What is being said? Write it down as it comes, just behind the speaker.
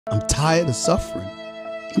I'm tired of suffering.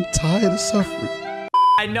 I'm tired of suffering.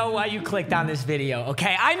 I know why you clicked on this video,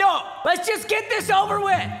 okay? I know. Let's just get this over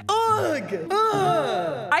with. Ugh.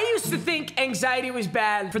 Ugh. I used to think anxiety was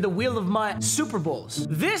bad for the Wheel of Mutt Super Bowls.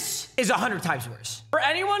 This is 100 times worse. For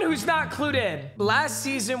anyone who's not clued in, last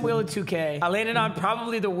season Wheel of 2K, I landed on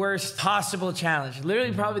probably the worst possible challenge.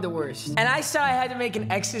 Literally probably the worst. And I said I had to make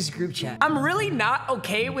an X's group chat. I'm really not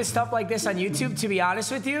okay with stuff like this on YouTube, to be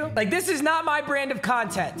honest with you. Like, this is not my brand of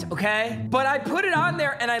content, okay? But I put it on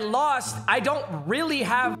there and I lost. I don't really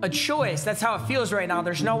have a choice. That's how it feels right now.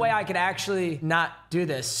 There's no way I could actually not do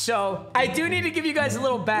this. So I do need to give you guys a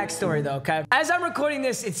little backstory though, okay? As I'm recording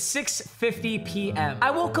this, it's 6:50 p.m.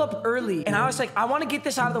 I woke up early and I was like, I want to get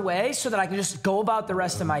this out of the way so that I can just go about the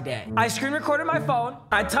rest of my day. I screen recorded my phone.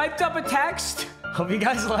 I typed up a text. Hope you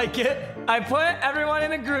guys like it. I put everyone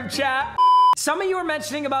in a group chat. Some of you are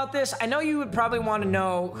mentioning about this. I know you would probably want to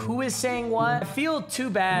know who is saying what. I feel too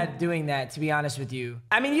bad doing that, to be honest with you.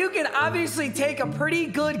 I mean, you can obviously take a pretty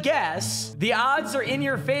good guess. The odds are in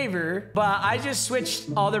your favor, but I just switched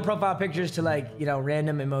all their profile pictures to, like, you know,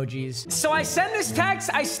 random emojis. So I send this text,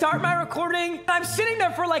 I start my recording, and I'm sitting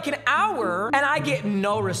there for like an hour and I get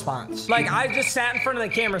no response. Like, I just sat in front of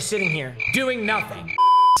the camera sitting here doing nothing.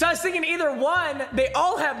 So I was thinking either one, they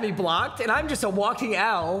all have me blocked and I'm just a walking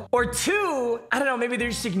L, or two, I don't know, maybe they're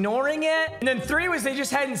just ignoring it. And then three was they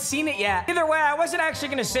just hadn't seen it yet. Either way, I wasn't actually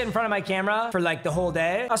gonna sit in front of my camera for like the whole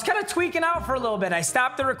day. I was kind of tweaking out for a little bit. I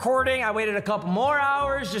stopped the recording. I waited a couple more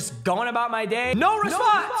hours, just going about my day. No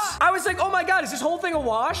response. I was like, oh my God, is this whole thing a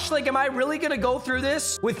wash? Like, am I really gonna go through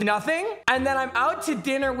this with nothing? And then I'm out to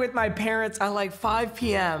dinner with my parents at like 5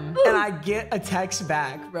 p.m. and I get a text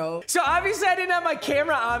back, bro. So obviously I didn't have my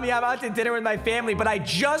camera on me. I'm out to dinner with my family, but I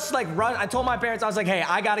just like I told my parents, I was like, hey,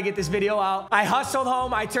 I gotta get this video out. I hustled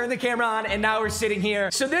home, I turned the camera on, and now we're sitting here.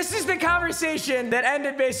 So this is the conversation that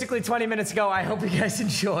ended basically 20 minutes ago. I hope you guys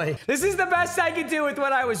enjoy. This is the best I could do with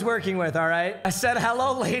what I was working with, all right? I said,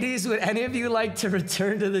 hello, ladies. Would any of you like to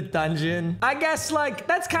return to the dungeon? I guess, like,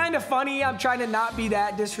 that's kind of funny. I'm trying to not be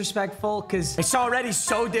that disrespectful because it's already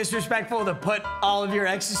so disrespectful to put all of your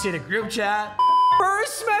exes in a group chat.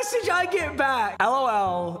 First message I get back.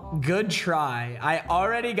 LOL, good try. I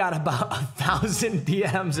already got about 1,000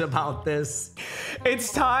 DMs about this.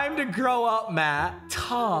 It's time to grow up, Matt.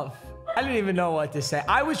 Tough. I didn't even know what to say.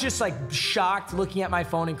 I was just like shocked looking at my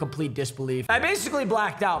phone in complete disbelief. I basically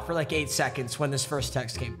blacked out for like 8 seconds when this first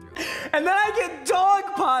text came through. And then I get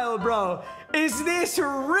dogpiled, bro. Is this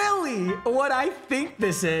really what I think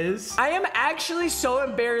this is? I am actually so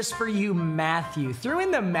embarrassed for you, Matthew. Threw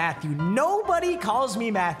in the Matthew. Nobody calls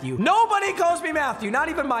me Matthew. Nobody calls me Matthew, not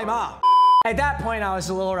even my mom. At that point, I was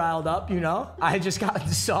a little riled up, you know? I had just gotten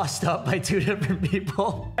sauced up by 2 different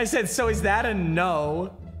people. I said, so is that a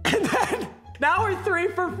no? And then now we're 3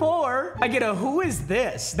 for 4. I get a who is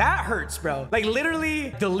this? That hurts, bro. Like,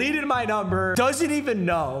 literally deleted my number, doesn't even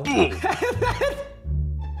know.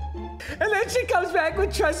 And then she comes back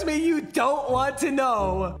with, trust me, you don't want to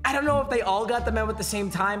know. I don't know if they all got the memo at the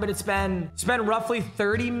same time, but it's been roughly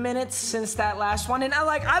 30 minutes since that last one. And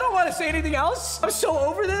I don't want to say anything else. I'm so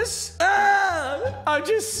over this. I'm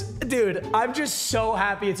just so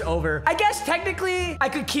happy it's over. I guess technically I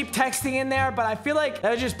could keep texting in there, but I feel like that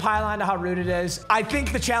would just pile on to how rude it is. I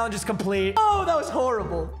think the challenge is complete. Oh, that was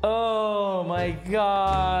horrible. Oh my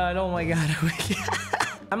God. Oh my God. Oh my God.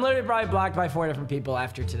 I'm literally probably blocked by 4 different people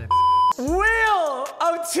after today. Wheel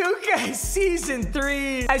of 2K Season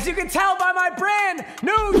 3. As you can tell by my brand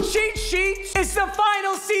new cheat sheet, it's the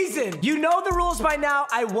final season. You know the rules by now.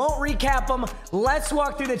 I won't recap them. Let's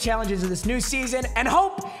walk through the challenges of this new season and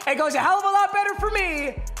hope it goes a hell of a lot better for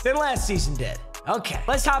me than last season did. Okay,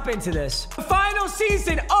 let's hop into this. The final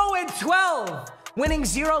season, 0-12. Winning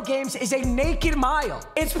 0 games is a naked mile.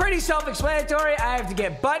 It's pretty self-explanatory. I have to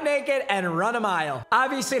get butt naked and run a mile.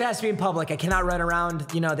 Obviously, it has to be in public. I cannot run around,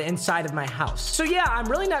 you know, the inside of my house. So yeah, I'm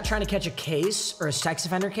really not trying to catch a case or a sex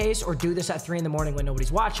offender case or do this at 3 in the morning when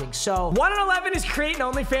nobody's watching. So 1-11 is creating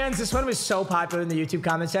OnlyFans. This one was so popular in the YouTube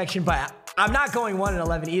comment section, but I'm not going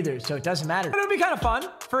 1-11 either, so it doesn't matter. But it would be kind of fun.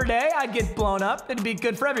 For a day, I'd get blown up. It'd be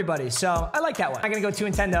good for everybody. So I like that one. I'm gonna go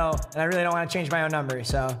 2-10 though, and I really don't want to change my own number.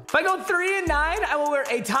 So if I go 3-9, I will wear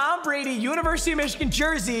a Tom Brady University of Michigan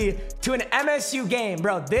jersey to an MSU game.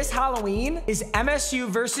 Bro, this Halloween is MSU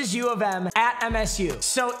versus U of M at MSU.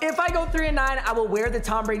 So if I go 3-9, I will wear the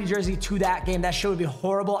Tom Brady jersey to that game. That show would be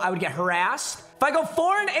horrible. I would get harassed If I go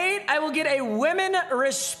 4 and 8, I will get a women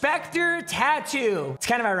respecter tattoo. It's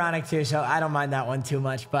kind of ironic too, so I don't mind that one too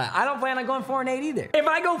much, but I don't plan on going 4 and 8 either. If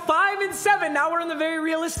I go 5 and 7, now we're in the very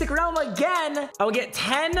realistic realm again. I will get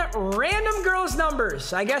 10 random girls'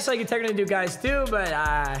 numbers. I guess I could technically do guys too, but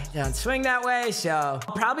I don't swing that way, so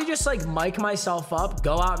I'll probably just like mic myself up,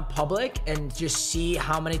 go out in public, and just see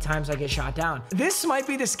how many times I get shot down. This might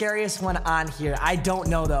be the scariest one on here. I don't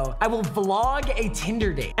know though. I will vlog a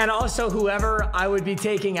Tinder date, and also whoever I would be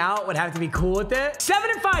taking out would have to be cool with it. 7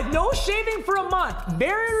 and 5, no shaving for a month.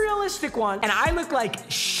 Very realistic one, and I look like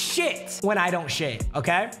shit when I don't shave,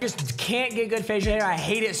 okay? Just can't get good facial hair. I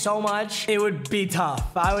hate it so much. It would be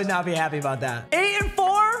tough. I would not be happy about that. 8 and 4,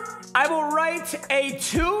 I will write a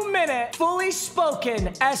 2-minute, fully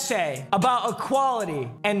spoken essay about equality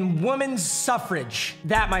and women's suffrage.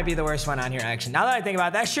 That might be the worst one on here, actually. Now that I think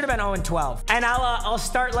about it, that should have been 0 and 12. And I'll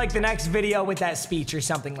start like the next video with that speech or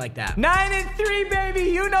something like that. 9 and 3, baby.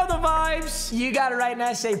 You know the vibes. You gotta write an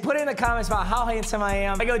essay. Put it in the comments about how handsome I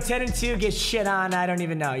am. If I go 10 and 2, get shit on. I don't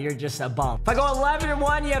even know. You're just a bum. If I go 11 and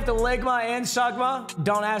 1, you have to ligma and sugma.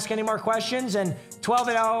 Don't ask any more questions. And 12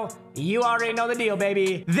 and 0, you already know the deal,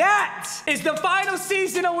 baby. That is the final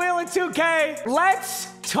season of Wheel of 2K. Let's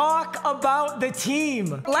talk about the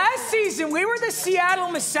team. Last season, we were the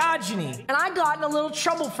Seattle Misogyny, and I got in a little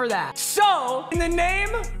trouble for that. So, in the name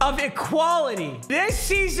of equality, this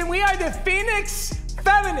season, we are the Phoenix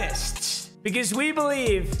Feminists, because we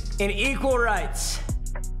believe in equal rights.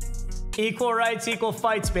 Equal rights, equal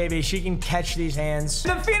fights, baby. She can catch these hands.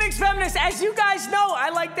 The Phoenix Feminists, as you guys know, I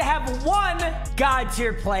like to have one God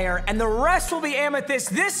tier player, and the rest will be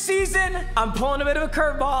Amethyst. This season, I'm pulling a bit of a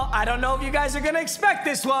curveball. I don't know if you guys are gonna expect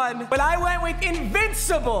this one, but I went with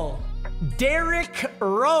Invincible Derrick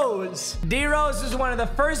Rose. D-Rose is one of the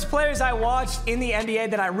first players I watched in the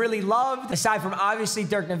NBA that I really loved, aside from obviously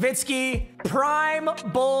Dirk Nowitzki. Prime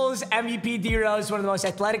Bulls MVP D-Rose, one of the most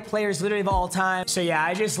athletic players literally of all time. So yeah,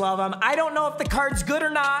 I just love him. I don't know if the card's good or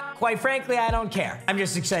not. Quite frankly, I don't care. I'm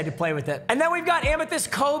just excited to play with it. And then we've got Amethyst,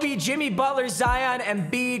 Kobe, Jimmy Butler, Zion,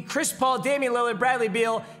 Embiid, Chris Paul, Damian Lillard, Bradley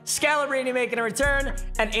Beal, Scalabrine making a return,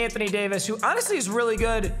 and Anthony Davis, who honestly is really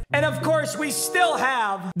good. And of course, we still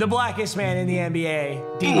have the blackest man in the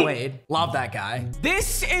NBA, Dean Wade. Love that guy.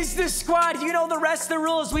 This is the squad. You know the rest of the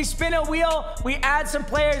rules. We spin a wheel, we add some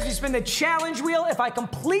players, we spin the challenge wheel. If I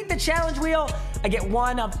complete the challenge wheel, I get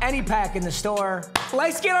one of any pack in the store.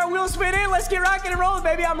 Let's get our wheel spin in. Let's get rocking and rolling,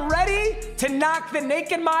 baby. I'm ready to knock the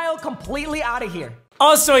Naked Mile completely out of here.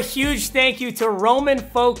 Also, a huge thank you to Roman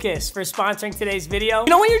Focus for sponsoring today's video. You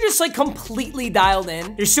know when you're just like completely dialed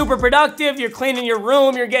in? You're super productive, you're cleaning your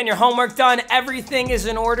room, you're getting your homework done, everything is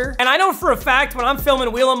in order. And I know for a fact when I'm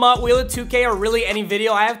filming Wheel 'em Up, Wheel of 2K, or really any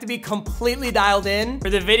video, I have to be completely dialed in or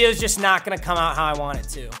the video's just not gonna come out how I want it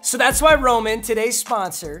to. So that's why Roman, today's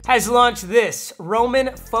sponsor, has launched this,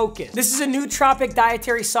 Roman Focus. This is a nootropic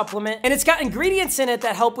dietary supplement, and it's got ingredients in it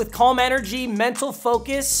that help with calm energy, mental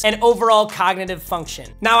focus, and overall cognitive function.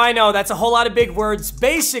 Now I know that's a whole lot of big words.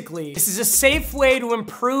 Basically, this is a safe way to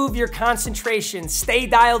improve your concentration, stay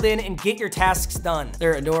dialed in, and get your tasks done.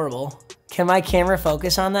 They're adorable. Can my camera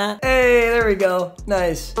focus on that? Hey, there we go.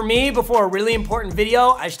 Nice. For me, before a really important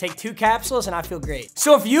video, I just take 2 capsules and I feel great.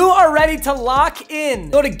 So if you are ready to lock in,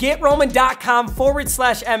 go to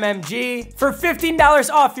getroman.com/MMG for $15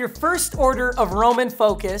 off your first order of Roman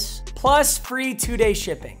Focus, plus free 2-day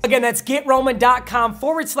shipping. Again, that's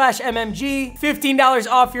getroman.com/MMG, $15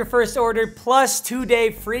 off your first order, plus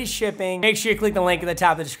 2-day free shipping. Make sure you click the link in the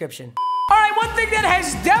top of the description. All right, one thing that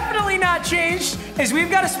has definitely not changed is we've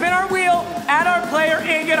got to spin our wheel, add our player,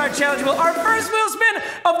 and get our challenge wheel. Our first wheel spin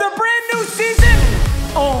of the brand new season.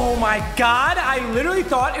 Oh my God, I literally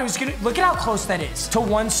thought it was gonna, look at how close that is to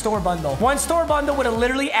 1 store bundle. 1 store bundle would have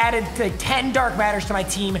literally added like 10 Dark Matters to my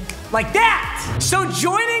team like that. So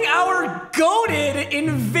joining our goated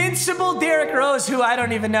Invincible Derrick Rose, who I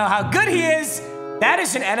don't even know how good he is, that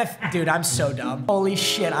is an NFL, dude, I'm so dumb. Holy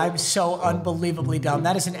shit, I'm so unbelievably dumb.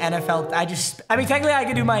 That is an NFL, I mean, technically I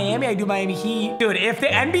could do Miami, I could do Miami Heat. Dude, if the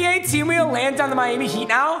NBA team wheel lands on the Miami Heat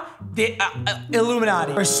now, the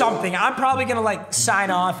Illuminati or something, I'm probably gonna like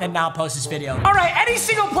sign off and not post this video. All right, any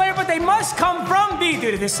single player, but they must come from the,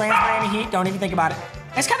 dude, if this lands Miami Heat, don't even think about it.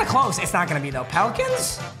 It's kind of close. It's not gonna be though.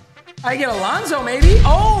 Pelicans? I get Alonzo, maybe.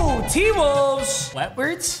 Oh, T-Wolves.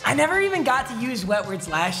 Wetwords? I never even got to use Wetwords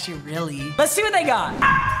last year, really. Let's see what they got.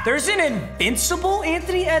 There's an invincible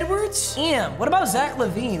Anthony Edwards. Damn, what about Zach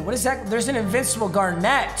LaVine? What is that? There's an invincible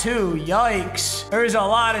Garnett, too. Yikes. There's a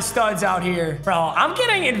lot of studs out here. Bro, I'm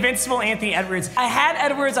getting invincible Anthony Edwards. I had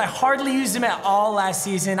Edwards. I hardly used him at all last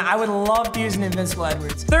season. I would love to use an invincible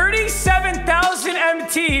Edwards. 37,000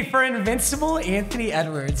 MT for invincible Anthony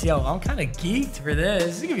Edwards. Yo, I'm kind of geeked for this.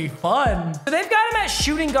 This is gonna be fun. So they've got him at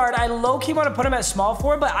shooting guard. I low-key want to put him at small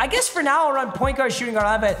forward, but I guess for now I'll run point guard, shooting guard.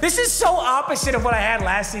 I bet this is so opposite of what I had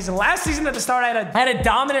last season. Last season at the start, I had a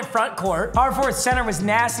dominant front court. Power forward center was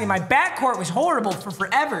nasty. My back court was horrible for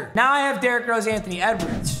forever. Now I have Derrick Rose, Anthony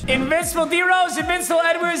Edwards. Invincible D-Rose, invincible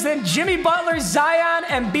Edwards, then Jimmy Butler, Zion,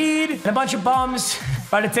 Embiid, and a bunch of bums.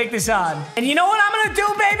 About to take this on. And you know what I'm gonna do,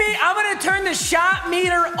 baby? I'm gonna turn the shot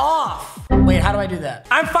meter off. Wait, how do I do that?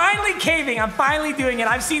 I'm finally caving. I'm finally doing it.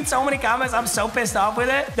 I've seen so many comments. I'm so pissed off with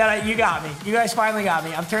it that you got me. You guys finally got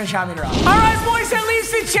me. I'm turning shot meter off. All right, boys, that leaves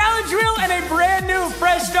the challenge reel and a brand new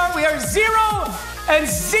fresh start. We are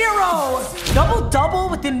 0-0. Double-double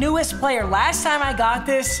with the newest player. Last time I got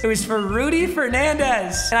this, it was for Rudy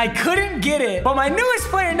Fernandez, and I couldn't get it. But my newest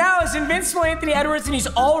player now is invincible Anthony Edwards, and he's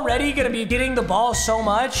already going to be getting the ball so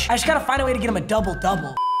much. I just got to find a way to get him a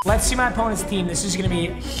double-double. Let's see my opponent's team. This is going to be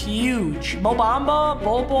huge. Mo Bamba,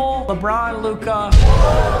 Bobo, LeBron, Luka.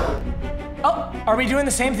 Oh, are we doing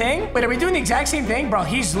the same thing? Wait, are we doing the exact same thing? Bro,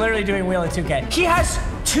 he's literally doing Wheel of 2K. He has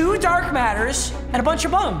 2 dark matters and a bunch of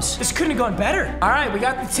bums. This couldn't have gone better. All right, we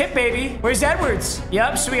got the tip, baby. Where's Edwards?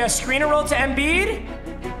 Yep, so we got screen and roll to Embiid.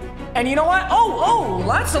 And you know what? Oh,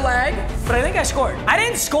 lots of lag. But I think I scored. I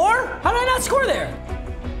didn't score? How did I not score there?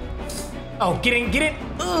 Oh, get it.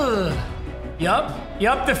 Ugh.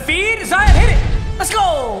 Yup, the feed. Zion, hit it. Let's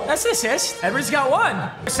go. That's the assist. Edwards got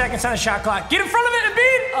 1. Seconds on the shot clock. Get in front of it,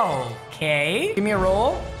 Embiid. Okay. Give me a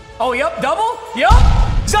roll. Oh, yup, double. Yup.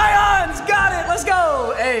 Zion's got it. Let's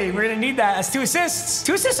go. Hey, we're going to need that. That's 2 assists.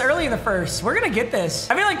 2 assists early in the first. We're going to get this.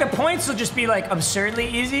 I feel like the points will just be like absurdly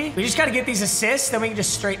easy. We just got to get these assists. Then we can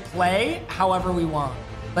just straight play however we want.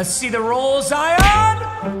 Let's see the roll.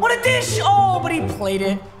 Zion. What a dish. Oh, but he played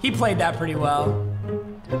it. He played that pretty well.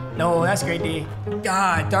 No, that's great, D.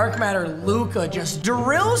 God, Dark Matter Luka just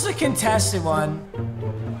drills a contested one.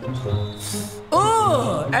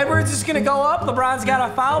 Ooh, Edwards is gonna go up. LeBron's got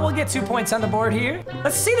a foul. We'll get 2 points on the board here.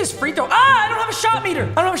 Let's see this free throw. I don't have a shot meter.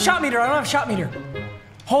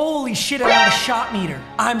 Holy shit, I don't have a shot meter.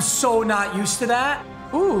 I'm so not used to that.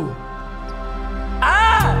 Ooh.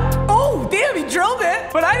 Oh, damn, he drilled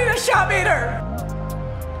it. But I need a shot meter.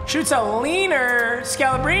 Shoots a leaner.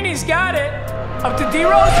 Scalabrini's got it. Up to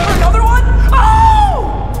D-Rose for another one.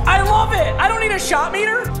 Oh! I love it. I don't need a shot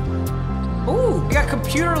meter. Ooh, we got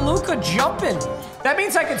computer Luka jumping. That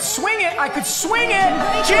means I could swing it.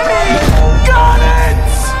 Jimmy got it.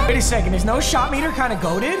 Wait a second. Is no shot meter kind of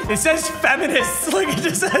goated? It says feminists. Look,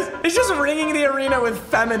 it's just ringing the arena with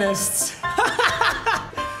feminists.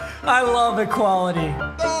 I love equality.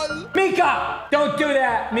 Mika, don't do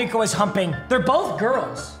that. Mika was humping. They're both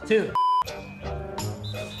girls, too.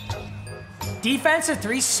 Defense of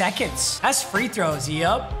 3 seconds. That's free throws,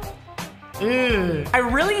 yup. Ew. I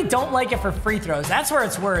really don't like it for free throws. That's where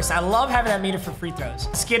it's worse. I love having that meter for free throws.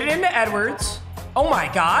 Let's get it into Edwards. Oh my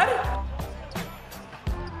God.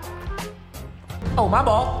 Oh, my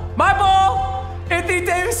ball. Anthony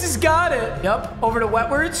Davis has got it. Yup, over to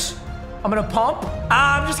Wetwords. I'm gonna pump.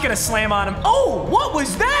 I'm just gonna slam on him. Oh, what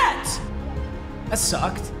was that? That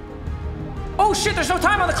sucked. Oh shit, there's no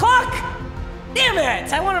time on the clock. Damn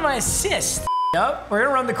it, I wanted my assist. Yup, we're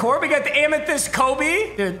gonna run the court. We got the Amethyst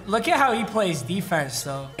Kobe. Dude, look at how he plays defense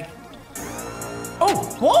though. Oh,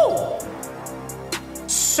 whoa.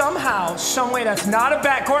 Somehow, someway, that's not a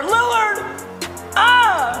backcourt. Lillard!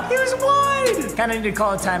 He was wide. Kinda need to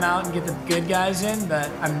call a timeout and get the good guys in, but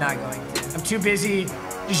I'm not going to. I'm too busy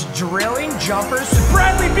just drilling jumpers to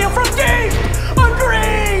Bradley Beal from deep! A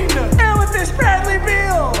green! And with this Bradley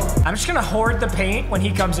Beal! I'm just gonna hoard the paint when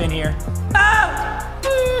he comes in here.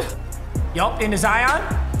 Yup, into Zion.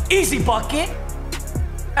 Easy bucket.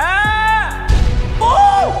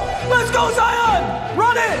 Oh! Let's go, Zion!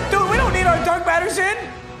 Run it! Dude, we don't need our dark matters in.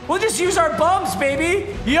 We'll just use our bumps,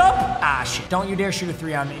 baby. Yup. Shit. Don't you dare shoot a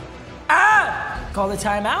 3 on me. Call the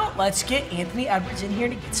timeout. Let's get Anthony Edwards in here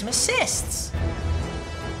to get some assists.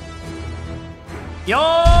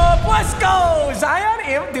 Yup, let's go.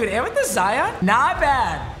 Zion, dude, Amethyst Zion, not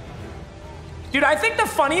bad. Dude, I think the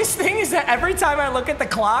funniest thing is that every time I look at the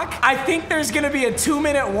clock, I think there's gonna be a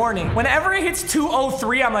 2-minute warning. Whenever it hits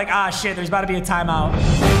 2:03, I'm like, shit, there's about to be a timeout.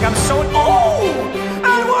 I'm so,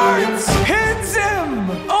 Edwards hits him.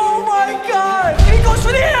 Oh my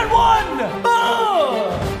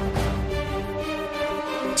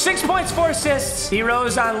 6 points, 4 assists.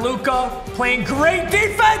 D-Rose on Luka, playing great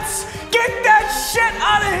defense. Get that shit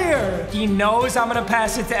out of here. He knows I'm gonna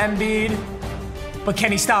pass it to Embiid, but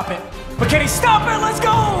can he stop it? Let's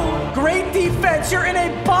go. Great defense. You're in a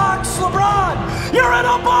box, LeBron. You're in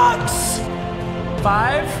a box.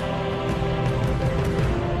 5.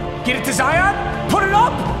 Get it to Zion. Put it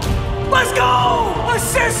up. Let's go.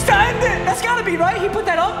 Assist to end it. That's gotta be right. He put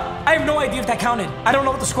that up. I have no idea if that counted. I don't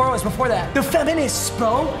know what the score was before that. The feminists,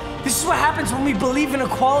 bro. This is what happens when we believe in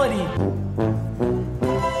equality.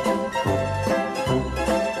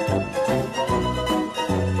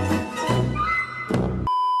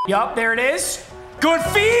 Yup, there it is. Good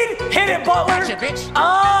feed. Hit it, Butler. Gotcha, bitch.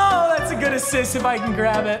 Oh, that's a good assist if I can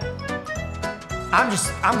grab it.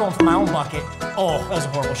 I'm going for my own bucket. Oh, that was a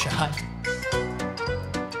horrible shot.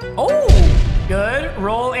 Oh, good.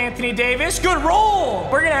 Roll, Anthony Davis. Good roll.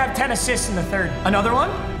 We're going to have 10 assists in the third. Another one.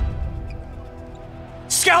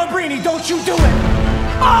 Scalabrini, don't you do it.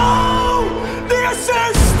 Oh, the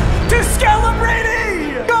assist to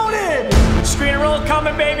Scalabrini. Go in. Screen and roll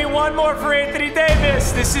coming, baby. One more for Anthony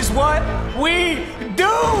Davis. This is what we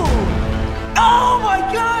do. Oh, my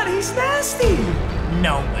God. He's nasty.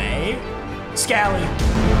 No way. Scally.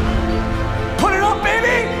 Put it up,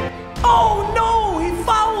 baby. Oh, no. He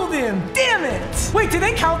fouled him. Damn it. Wait, did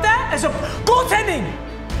they count that as a goaltending?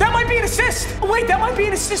 That might be an assist. Wait, that might be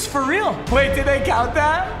an assist for real. Wait, did they count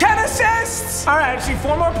that? 10 assists. All right, actually,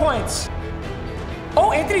 4 more points.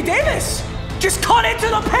 Oh, Anthony Davis just cut into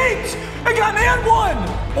the paint and got an and one.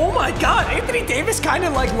 Oh, my God. Anthony Davis kind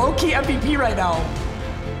of like low-key MVP right now.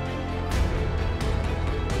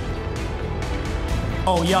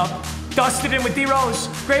 Oh, yup. Dusted in with D-Rose.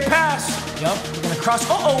 Great pass. Yup, we're going to cross.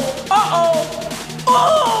 Uh-oh. Uh-oh.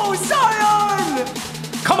 Oh, Zion.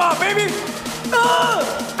 Come on, baby.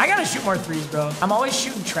 I gotta shoot more threes, bro. I'm always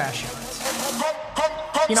shooting trash shots.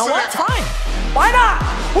 You know what? Fine. Why not?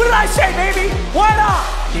 What did I say, baby? Why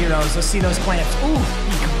not? D-Rose, let's see those clamps. Ooh,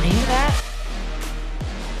 you green that?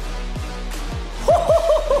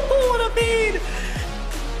 What a bead.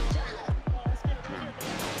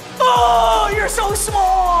 Oh, you're so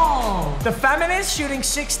small. The feminist shooting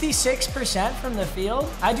 66% from the field.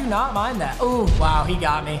 I do not mind that. Ooh, wow, he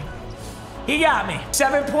got me. He got me.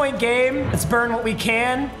 7-point game. Let's burn what we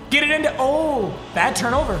can. Get it into, oh, bad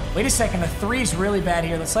turnover. Wait a second, the 3's really bad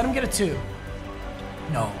here. Let's let him get a 2.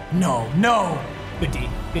 No, no, no. Good D,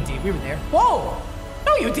 good D, we were there. Whoa,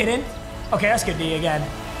 no you didn't. Okay, that's good D again.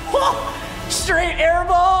 Whoa, straight air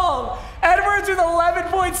ball. Edwards with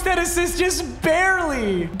 11 points, 10 assists, just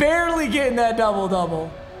barely getting that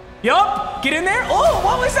double-double. Yup, get in there. Oh,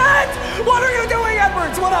 what was that? What are you doing,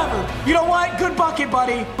 Edwards? Whatever. You know what? Good bucket,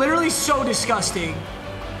 buddy. Literally so disgusting.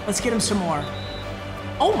 Let's get him some more.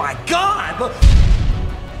 Oh my God. Look.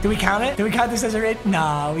 Do we count it? Do we count this as a rage?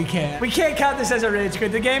 No, we can't. We can't count this as a rage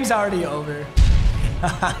quit. The game's already over.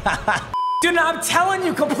 Dude, I'm telling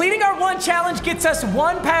you, completing our 1 challenge gets us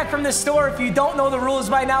 1 pack from the store. If you don't know the rules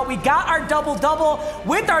by now, we got our double-double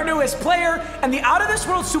with our newest player, and the Out of This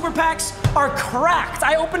World Super Packs are cracked.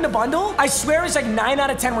 I opened a bundle. I swear it's like 9 out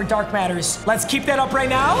of 10 were Dark Matters. Let's keep that up right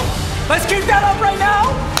now. Let's keep that up right now.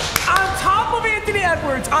 On top of Anthony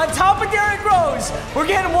Edwards, on top of Derrick Rose, we're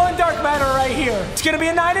getting 1 Dark Matter right here. It's gonna be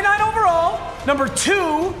a 99 overall. Number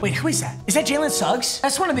 2, wait, who is that? Is that Jalen Suggs?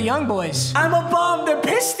 That's one of the young boys. I'm a bum. The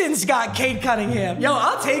Pistons got Cade Cunningham. Yo,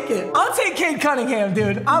 I'll take it. I'll take Cade Cunningham,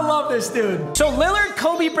 dude. I love this dude. So Lillard,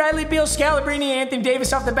 Kobe, Bradley Beal, Scalabrini, Anthony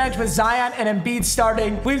Davis off the bench with Zion and Embiid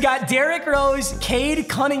starting. We've got Derrick Rose, Cade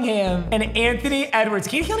Cunningham, and Anthony Edwards.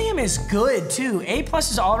 Cade Cunningham is good, too. A+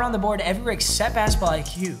 is all around the board everywhere except basketball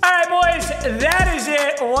IQ. All right, boys, that is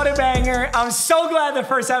it. What a banger. I'm so glad the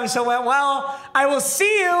first episode went well. I will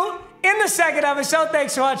see you in the second episode.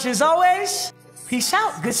 Thanks for watching as always. Peace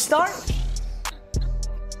out. Good start.